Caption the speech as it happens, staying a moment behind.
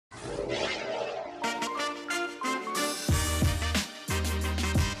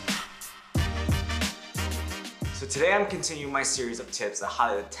today I'm continuing my series of tips that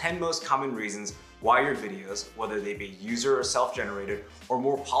highlight the 10 most common reasons why your videos, whether they be user or self-generated, or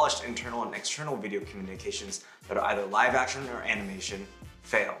more polished internal and external video communications that are either live action or animation,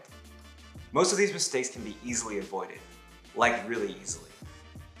 failed. Most of these mistakes can be easily avoided, like really easily.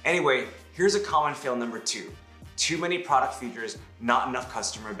 Anyway, here's a common fail number 2. Too many product features, not enough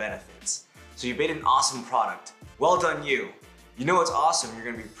customer benefits. So you made an awesome product. Well done you. You know it's awesome, you're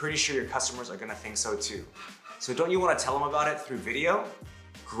gonna be pretty sure your customers are gonna think so too. So don't you wanna tell them about it through video?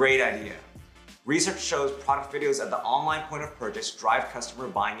 Great idea. Research shows product videos at the online point of purchase drive customer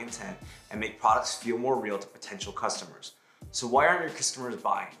buying intent and make products feel more real to potential customers. So why aren't your customers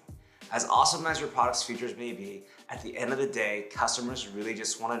buying? As awesome as your product's features may be, at the end of the day, customers really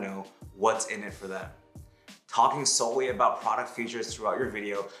just wanna know what's in it for them. Talking solely about product features throughout your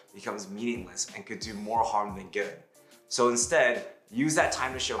video becomes meaningless and could do more harm than good. So instead, use that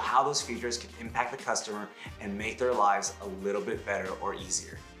time to show how those features can impact the customer and make their lives a little bit better or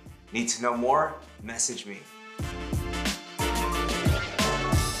easier. Need to know more? Message me.